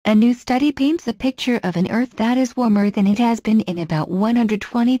A new study paints a picture of an Earth that is warmer than it has been in about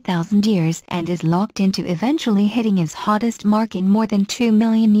 120,000 years and is locked into eventually hitting its hottest mark in more than 2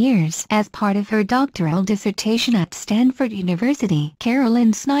 million years. As part of her doctoral dissertation at Stanford University,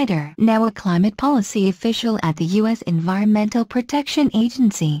 Carolyn Snyder, now a climate policy official at the U.S. Environmental Protection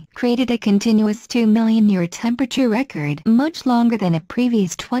Agency, created a continuous 2 million year temperature record, much longer than a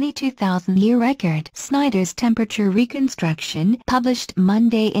previous 22,000-year record. Snyder's temperature reconstruction, published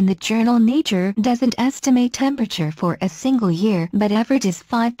Monday in the journal Nature, doesn't estimate temperature for a single year but averages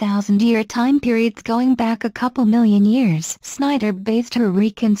 5,000-year time periods going back a couple million years. Snyder based her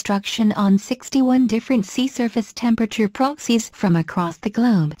reconstruction on 61 different sea surface temperature proxies from across the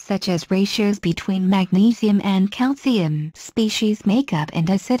globe, such as ratios between magnesium and calcium, species makeup and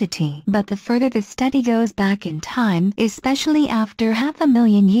acidity. But the further the study goes back in time, especially after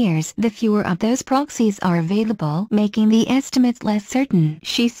 500,000 years, the fewer of those proxies are available, making the estimates less certain.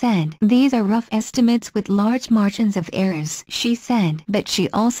 She said, "These are rough estimates with large margins of errors," she said. But she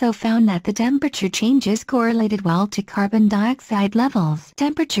also found that the temperature changes correlated well to carbon dioxide levels.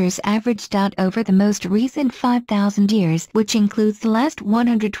 Temperatures averaged out over the most recent 5,000 years, which includes the last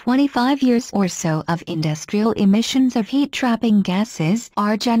 125 years or so of industrial emissions of heat-trapping gases,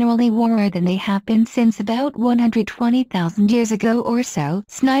 are generally warmer than they have been since about 120,000 years ago or so,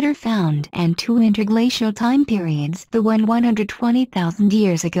 Snyder found. And two interglacial time periods, the one 120,000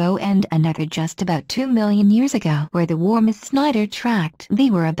 years ago and another just about 2 million years ago, were the warmest Snyder tracked. They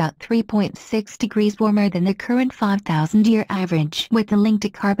were about 3.6 degrees warmer than the current 5,000-year average. With the link to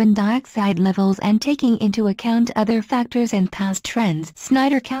carbon dioxide levels and taking into account other factors and past trends,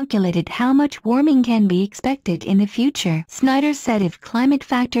 Snyder calculated how much warming can be expected in the future. Snyder said if climate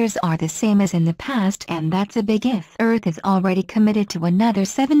factors are the same as in the past, and that's a big if, Earth is already committed to another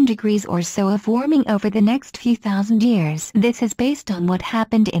 7 degrees or so of warming over the next few thousand years. This is based on what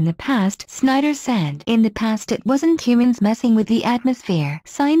happened in the past, Snyder said. In the past it wasn't humans messing with the atmosphere.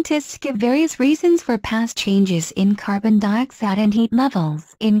 Scientists give various reasons for past changes in carbon dioxide and heat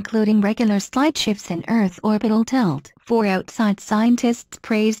levels, including regular slight shifts in Earth orbital tilt. Four outside scientists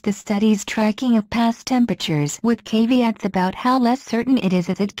praised the study's tracking of past temperatures, with caveats about how less certain it is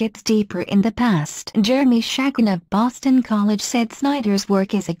as it gets deeper in the past. Jeremy Shakin of Boston College said Snyder's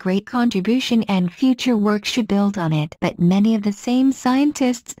work is a great contribution and future work should build on it. But many of the same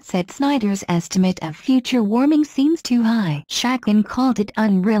scientists said Snyder's estimate of future warming seems too high. Shakin called it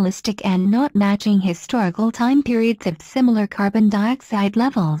unrealistic and not matching historical time periods of similar carbon dioxide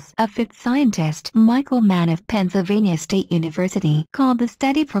levels. A fifth scientist, Michael Mann of Pennsylvania State University, called the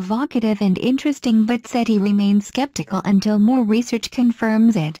study provocative and interesting but said he remains skeptical until more research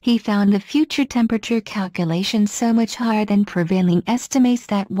confirms it. He found the future temperature calculation so much higher than prevailing estimates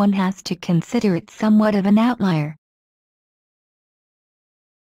that one has to consider it somewhat of an outlier.